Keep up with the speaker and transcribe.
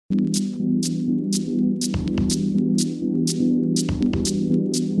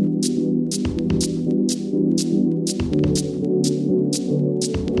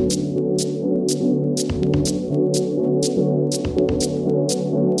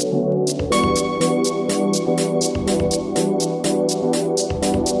Hey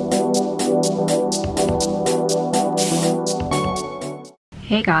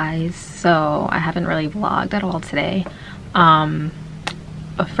guys, so I haven't really vlogged at all today, but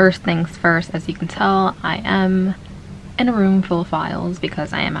first things first, as you can tell, I am in a room full of files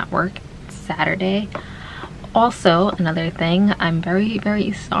because I am at work. It's Saturday. Also, another thing, I'm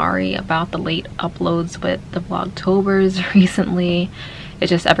very sorry about the late uploads with the Vlogtobers recently. It's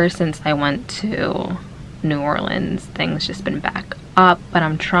just ever since I went to New Orleans, things just been back up, but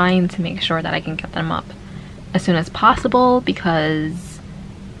I'm trying to make sure that I can get them up as soon as possible because,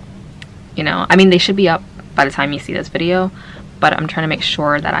 you know, I mean, they should be up by the time you see this video, but I'm trying to make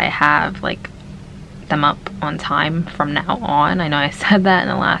sure that I have like them up on time from now on. I know I said that in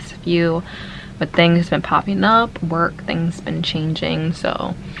the last few, but things been popping up, work, things been changing,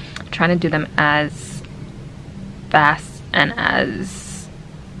 so I'm trying to do them as fast and as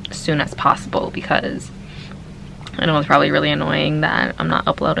soon as possible because I know it's probably really annoying that I'm not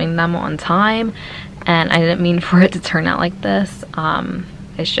uploading them on time, and I didn't mean for it to turn out like this.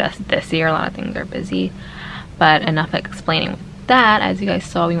 It's just this year a lot of things are busy, but enough explaining with that. As you guys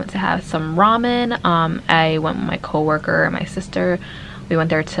saw, we went to have some ramen. I went with my coworker and my sister. We went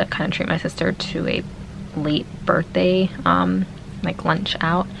there to kind of treat my sister to a late birthday like lunch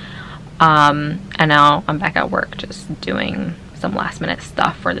out, and now I'm back at work just doing some last minute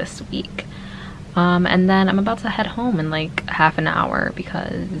stuff for this week, and then I'm about to head home in like half an hour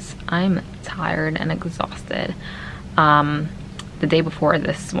because I'm tired and exhausted. The day before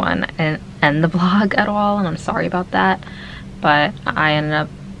this one, I didn't end the vlog at all, and I'm sorry about that, but I ended up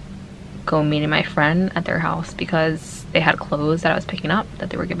going meeting my friend at their house because they had clothes that I was picking up that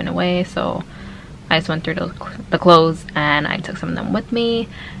they were giving away, so I just went through the clothes and I took some of them with me.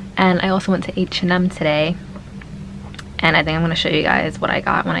 And I also went to H&M today, and I think I'm going to show you guys what I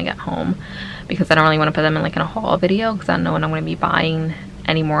got when I get home because I don't really want to put them in like in a haul video because I don't know when I'm going to be buying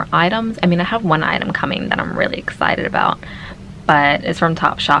any more items. I mean, I have one item coming that I'm really excited about, but it's from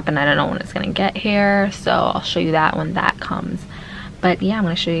Topshop and I don't know when it's gonna get here, so I'll show you that when that comes. But yeah, I'm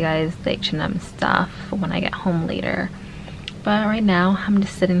gonna show you guys the H&M stuff when I get home later. But right now I'm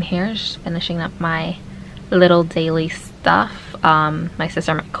just sitting here just finishing up my little daily stuff. My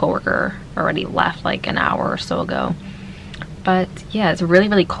sister and my coworker already left like an hour or so ago. But yeah, it's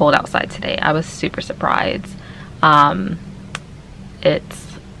really cold outside today. I was super surprised. It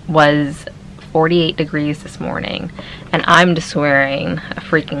was 48 degrees this morning and I'm just wearing a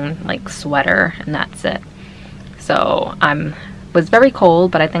freaking like sweater and that's it. So was very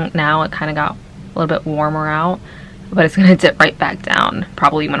cold, but I think now it kind of got a little bit warmer out, but it's gonna dip right back down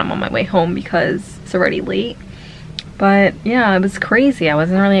probably when I'm on my way home because it's already late. But yeah, it was crazy. I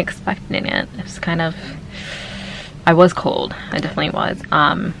wasn't really expecting it. It was kind of, I was cold, I definitely was.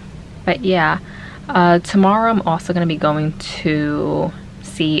 But yeah, tomorrow I'm also gonna be going to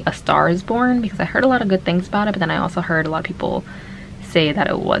see A Star Is Born because I heard a lot of good things about it, but then I also heard a lot of people say that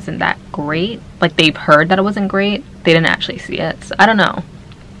it wasn't that great. Like, they've heard that it wasn't great, they didn't actually see it, so I don't know.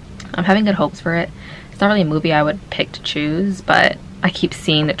 I'm having good hopes for it. It's not really a movie I would pick to choose, but I keep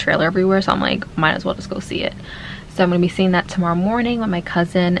seeing the trailer everywhere, so I'm like, might as well just go see it. So I'm gonna be seeing that tomorrow morning with my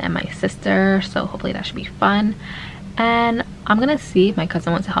cousin and my sister, so hopefully that should be fun. And I'm gonna see if my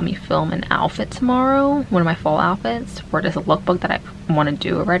cousin wants to help me film an outfit tomorrow, one of my fall outfits for this lookbook that I want to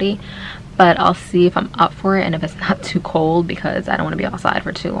do already, but I'll see if I'm up for it and if it's not too cold because I don't want to be outside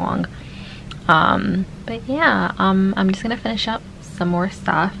for too long. But yeah, I'm just gonna finish up some more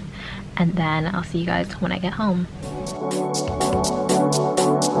stuff and then I'll see you guys when I get home.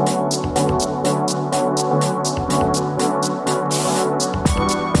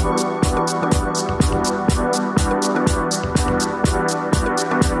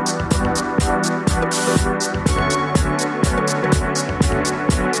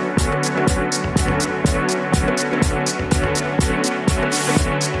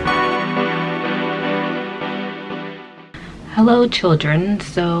 Hello children,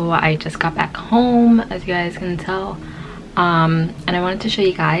 so I just got back home, as you guys can tell, and I wanted to show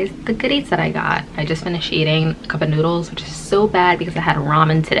you guys the goodies that I got. I just finished eating a cup of noodles, which is so bad because I had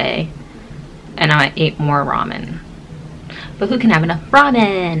ramen today and I ate more ramen, but who can have enough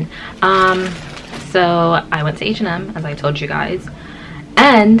ramen? So I went to H&M, as I told you guys,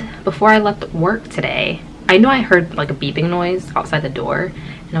 and before I left work today, I know I heard like a beeping noise outside the door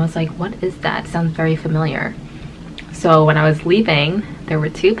and I was like, what is that? It sounds very familiar. So when I was leaving, there were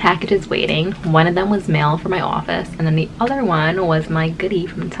 2 packages waiting. One of them was mail for my office, and then the other one was my goodie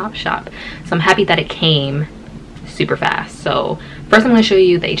from Topshop. So I'm happy that it came super fast. So first I'm going to show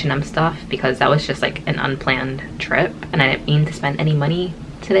you the H&M stuff because that was just like an unplanned trip and I didn't mean to spend any money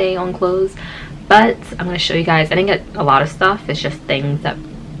today on clothes, but I'm going to show you guys. I didn't get a lot of stuff. It's just things that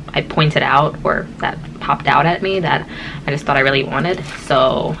I pointed out or that popped out at me that I just thought I really wanted.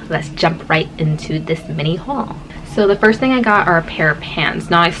 So let's jump right into this mini haul. So the first thing I got are a pair of pants.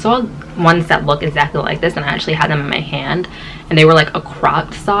 Now I saw ones that look exactly like this, and I actually had them in my hand, and they were like a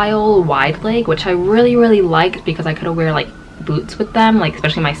cropped style wide leg, which I really liked because I could wear like boots with them, like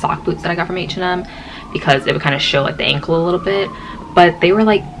especially my sock boots that I got from H&M, because it would kind of show at the ankle a little bit. But they were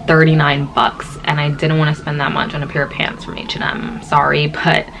like 39 bucks, and I didn't want to spend that much on a pair of pants from H&M. Sorry,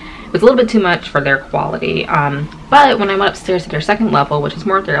 but it was a little bit too much for their quality. But when I went upstairs to their second level, which is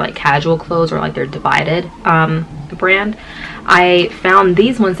more of their like casual clothes or like their Divided brand, I found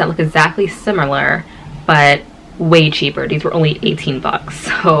these ones that look exactly similar but way cheaper. These were only 18 bucks,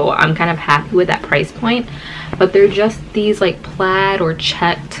 so I'm kind of happy with that price point. But they're just these like plaid or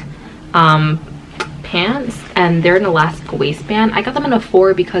checked pants, and they're an elastic waistband. I got them in a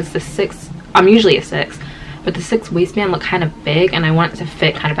 4 because the 6, I'm usually a 6, but the 6 waistband looked kind of big, and I want it to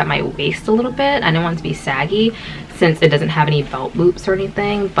fit kind of at my waist a little bit. I don't want it to be saggy since it doesn't have any belt loops or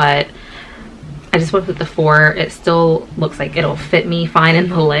anything, but I just went with the 4. It still looks like it'll fit me fine in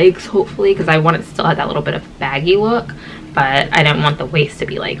the legs, hopefully, because I want it to still have that little bit of baggy look, but I didn't want the waist to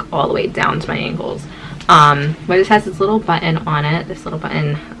be like all the way down to my ankles. But it just has this little button on it, this little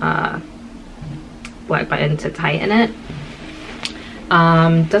button, black button to tighten it.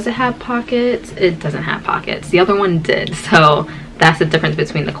 Does it have pockets? It doesn't have pockets. The other one did, so that's the difference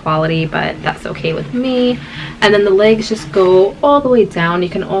between the quality, but that's okay with me. And then the legs just go all the way down. You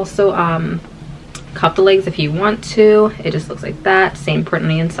can also cup the legs if you want to. It just looks like that. Same print on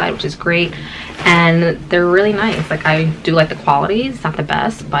the inside, which is great, and they're really nice. Like, I do like the quality. It's not the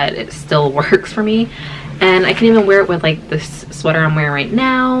best, but it still works for me. And I can even wear it with like this sweater I'm wearing right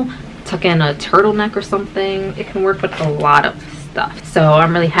now, tuck in a turtleneck or something. It can work with a lot of stuff. So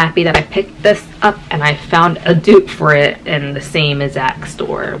I'm really happy that I picked this up, and I found a dupe for it in the same exact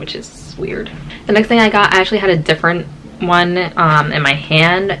store, which is weird. The next thing I got, I actually had a different one in my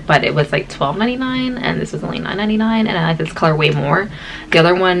hand, but it was like $12.99, and this was only $9.99, and I like this color way more. The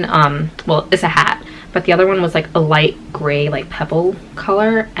other one, well, it's a hat, but the other one was like a light gray, like pebble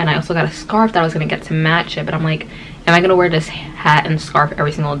color, and I also got a scarf that I was gonna get to match it, but I'm like, am I gonna wear this hat and scarf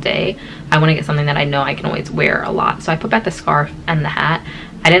every single day? I want to get something that I know I can always wear a lot. So I put back the scarf and the hat.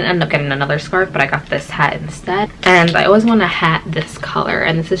 I didn't end up getting another scarf, but I got this hat instead. And I always want a hat this color,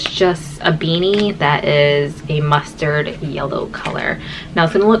 and this is just a beanie that is a mustard yellow color. Now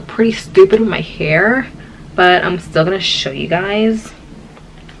it's gonna look pretty stupid with my hair, but I'm still gonna show you guys.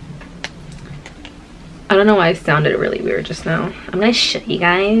 I don't know why I sounded really weird just now. I'm gonna show you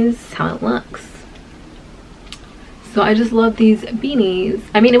guys how it looks. So I just love these beanies.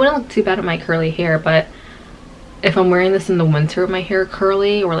 I mean, it wouldn't look too bad with my curly hair, but if I'm wearing this in the winter with my hair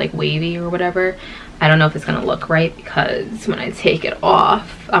curly or like wavy or whatever, I don't know if it's gonna look right, because when I take it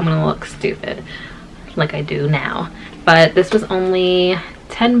off, I'm gonna look stupid like I do now. But this was only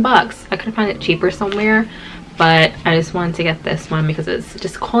 10 bucks. I could find it cheaper somewhere, but I just wanted to get this one because it's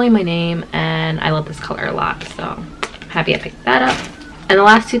just calling my name, and I love this color a lot, so I'm happy I picked that up. And the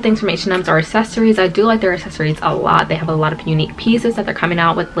last two things from H&M are accessories. I do like their accessories a lot. They have a lot of unique pieces that they're coming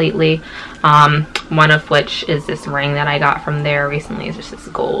out with lately. One of which is this ring that I got from there recently. It's just this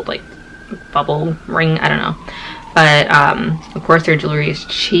gold like bubble ring. I don't know. But of course their jewelry is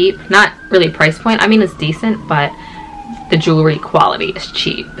cheap. Not really price point. I mean, it's decent, but the jewelry quality is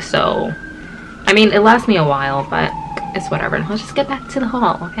cheap. So, I mean, it lasts me a while, but it's whatever. Let's just get back to the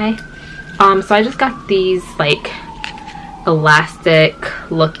haul, okay? So I just got these like elastic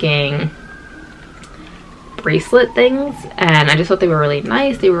looking bracelet things, and I just thought they were really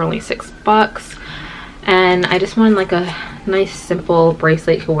nice. They were only 6 bucks, and I just wanted like a nice simple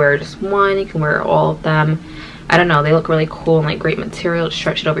bracelet. You can wear just one, you can wear all of them. I don't know, they look really cool and like great material to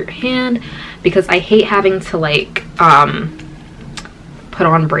stretch it over your hand, because I hate having to like put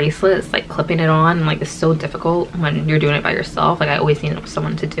on bracelets, like clipping it on, and like it's so difficult when you're doing it by yourself. Like I always need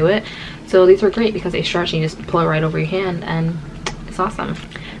someone to do it. So these were great because they stretch and you just pull it right over your hand, and it's awesome.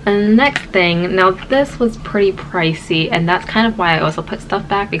 And the next thing, now this was pretty pricey, and that's kind of why I also put stuff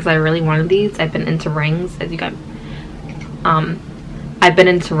back, because I really wanted these. I've been into rings, as you guys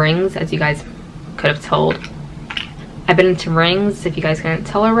could have told. I've been into rings, if you guys couldn't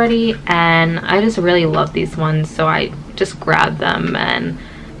tell already, and I just really love these ones, so I just grabbed them. And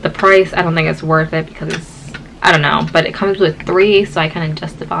the price, I don't think it's worth it, because it's, I don't know, but it comes with 3, so I kind of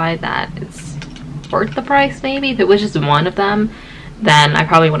justify that it's worth the price. Maybe if it was just one of them, then I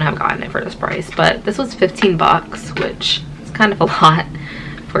probably wouldn't have gotten it for this price. But this was 15 bucks, which is kind of a lot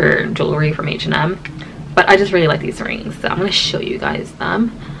for jewelry from H&M. but I just really like these rings, so I'm gonna show you guys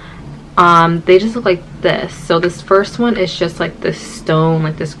them. They just look like this. So this first one is just like this stone,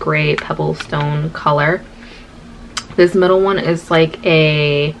 like this gray pebble stone color. This middle one is like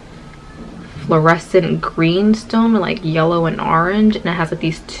a fluorescent green stone with like yellow and orange, and it has like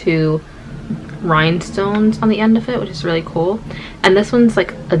these two rhinestones on the end of it, which is really cool. And this one's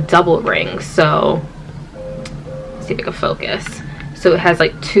like a double ring, so let's see if I can focus. So it has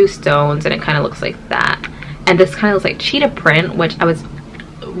like two stones and it kind of looks like that. And this kind of looks like cheetah print, which I was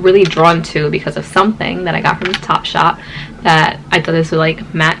really drawn to because of something that I got from Topshop that I thought this would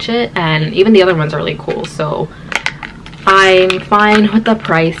like match it. And even the other ones are really cool, so I'm fine with the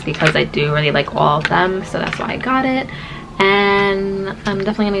price because I do really like all of them, so that's why I got it. And I'm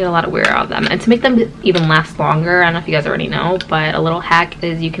definitely gonna get a lot of wear out of them. And to make them even last longer, I don't know if you guys already know, but a little hack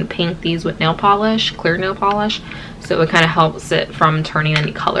is you can paint these with nail polish, clear nail polish, so it kind of helps it from turning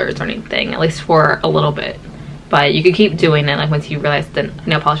any colors or anything, at least for a little bit. But you can keep doing it like once you realize the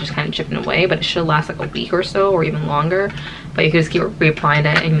nail polish is kind of chipping away, but it should last like a week or so or even longer. But you can just keep reapplying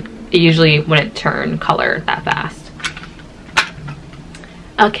it and it usually wouldn't turn color that fast.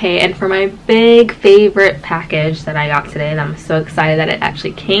 Okay, and for my big favorite package that I got today, that I'm so excited that it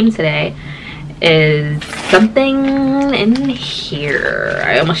actually came today, is something in here.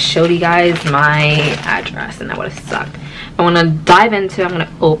 I almost showed you guys my address and that would have sucked. I want to dive into it, I'm going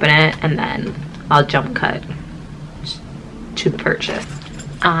to open it, and then I'll jump cut to the purchase.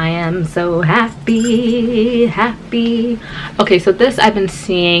 I am so happy. Okay, so this I've been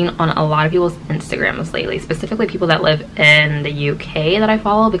seeing on a lot of people's Instagrams lately, specifically people that live in the UK that I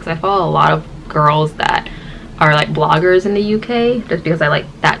follow, because I follow a lot of girls that are like bloggers in the UK, just because I like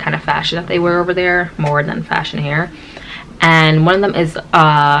that kind of fashion that they wear over there more than fashion here. And one of them is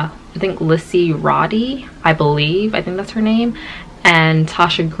I think Lissy Roddy, I think that's her name. And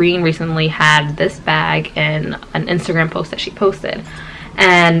Tasha Green recently had this bag in an Instagram post that she posted.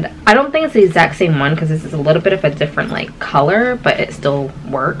 And I don't think it's the exact same one because this is a little bit of a different like color, but it still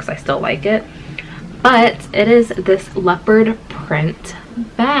works. I still like it. But it is this leopard print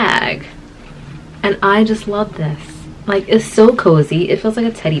bag. And I just love this. Like, it's so cozy. It feels like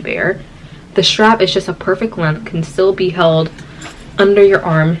a teddy bear. The strap is just a perfect length, can still be held under your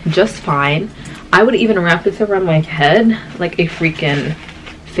arm just fine. I would even wrap this around my head like a freaking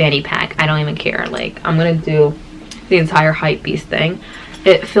fanny pack. I don't even care. Like, I'm gonna do the entire hype beast thing.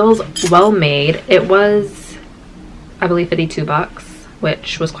 It feels well made. It was, I believe, 52 bucks,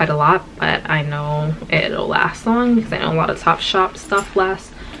 which was quite a lot, but I know it'll last long because I know a lot of Topshop stuff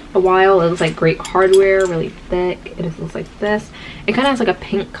lasts a while. It looks like great hardware, really thick. It just looks like this. It kind of has like a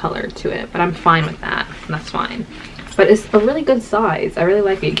pink color to it, but I'm fine with that. That's fine. But it's a really good size. I really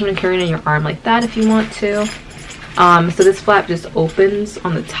like it. You can carry it in your arm like that if you want to. So this flap just opens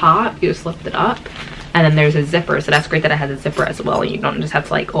on the top. You just lift it up. And then there's a zipper, so that's great that it has a zipper as well. You don't just have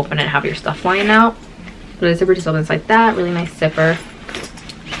to like open it and have your stuff flying out. But the zipper just opens like that, really nice zipper.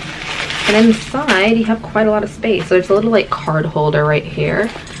 And inside you have quite a lot of space. So there's a little like card holder right here.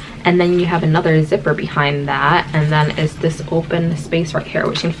 And then you have another zipper behind that. And then it's this open space right here,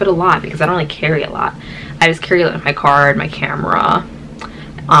 which can fit a lot because I don't really carry a lot. I just carry like my card, my camera,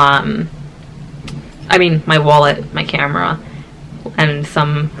 I mean my wallet, my camera, and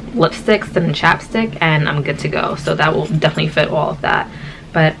some lipsticks and chapstick, and I'm good to go. So that will definitely fit all of that.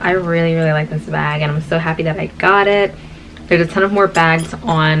 But I really like this bag, and I'm so happy that I got it. There's a ton of more bags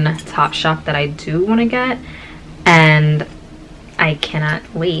on Topshop that I do want to get, and I cannot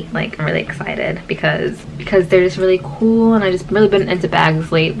wait. Like, I'm really excited because they're just really cool, and I just really been into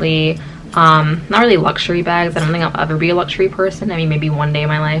bags lately. Not really luxury bags. I don't think I'll ever be a luxury person. I mean, maybe one day in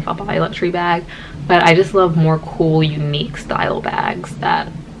my life I'll buy a luxury bag, but I just love more cool, unique style bags that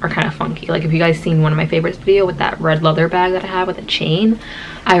are kind of funky. Like, if you guys seen one of my favorites video with that red leather bag that I have with a chain,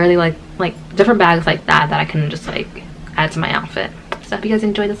 I really like different bags like that I can just like add to my outfit. So I hope you guys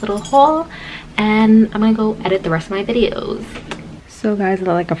enjoyed this little haul, and I'm gonna go edit the rest of my videos. So guys, I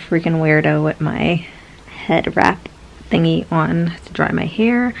look like a freaking weirdo with my head wrap thingy on to dry my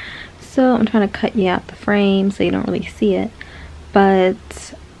hair. So I'm trying to cut you out the frame so you don't really see it.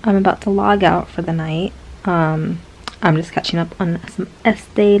 But I'm about to log out for the night. I'm just catching up on some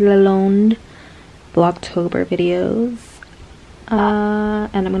Estee Lauder Vlogtober videos.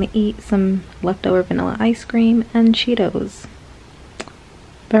 And I'm going to eat some leftover vanilla ice cream and Cheetos.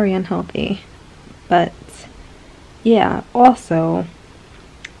 Very unhealthy. But yeah, also,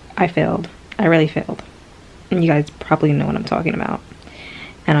 I failed. I really failed. And you guys probably know what I'm talking about.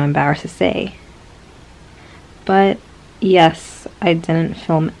 And I'm embarrassed to say. But yes, I didn't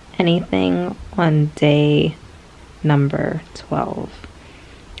film anything on day number 12.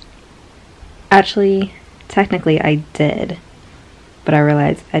 Actually, technically I did, but I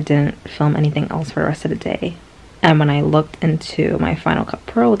realized I didn't film anything else for the rest of the day. And when I looked into my Final Cut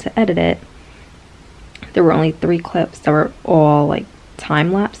Pro to edit it, there were only 3 clips that were all like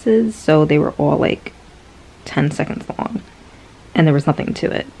time lapses, so they were all like 10 seconds long, and there was nothing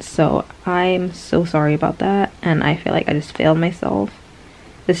to it. So I'm so sorry about that, and I feel like I just failed myself.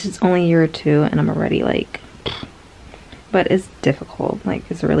 This is only year 2 and I'm already like, but it's difficult. Like,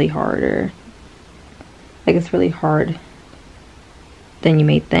 it's really harder. Like, it's really hard than you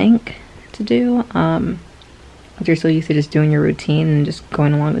may think to do. If you're so used to just doing your routine and just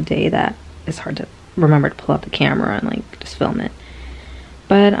going along the day, that it's hard to remember to pull out the camera and like just film it.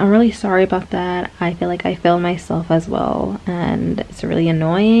 But I'm really sorry about that. I feel like I failed myself as well, and it's really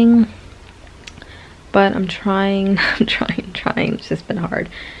annoying. But I'm trying, I'm trying. It's just been hard.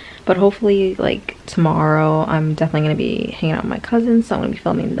 But hopefully, like, tomorrow, I'm definitely going to be hanging out with my cousins, so I'm going to be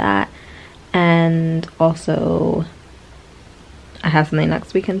filming that. And also, I have something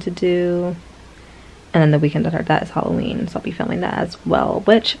next weekend to do. And then the weekend after that is Halloween, so I'll be filming that as well,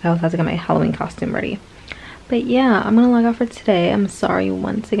 which I also have to get my Halloween costume ready. But yeah, I'm gonna log off for today. I'm sorry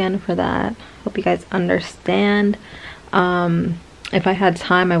once again for that. Hope you guys understand. If I had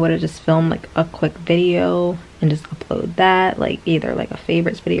time, I would have just filmed like a quick video and just upload that, like either like a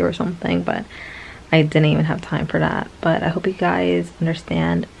favorites video or something, but I didn't even have time for that. But I hope you guys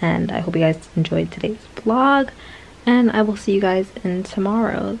understand, and I hope you guys enjoyed today's vlog, and I will see you guys in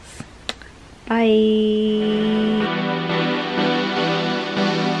tomorrow's. Bye.